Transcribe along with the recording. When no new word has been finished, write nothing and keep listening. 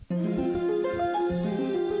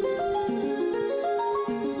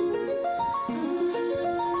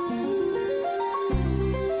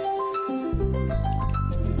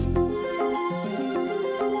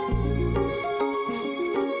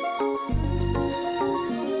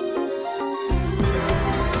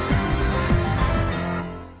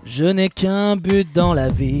Je n'ai qu'un but dans la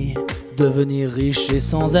vie, devenir riche et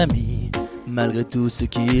sans amis. Malgré tout ce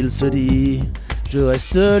qu'il se dit, je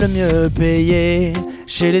reste le mieux payé.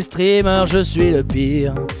 Chez les streamers je suis le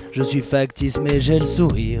pire. Je suis factice mais j'ai le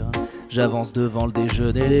sourire. J'avance devant le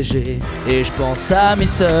déjeuner léger et je pense à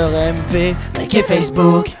Mister MV. Likez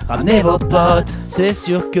Facebook, ramenez vos potes, c'est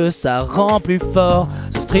sûr que ça rend plus fort.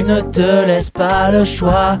 Ce stream ne te laisse pas le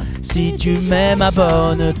choix. Si tu m'aimes,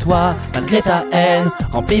 abonne-toi. Malgré ta haine,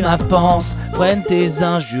 remplis ma panse. Freine tes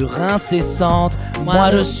injures incessantes.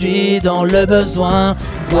 Moi je suis dans le besoin.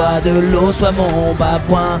 Bois de l'eau, sois mon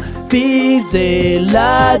babouin. Viser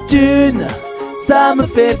la thune, ça me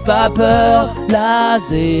fait pas peur. La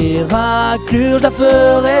zéraclure, je la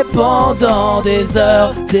ferai pendant des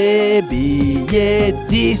heures. Des billets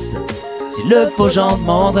 10, s'il le faut j'en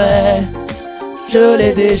demanderai. Je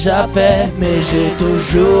l'ai déjà fait, mais j'ai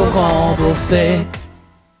toujours remboursé.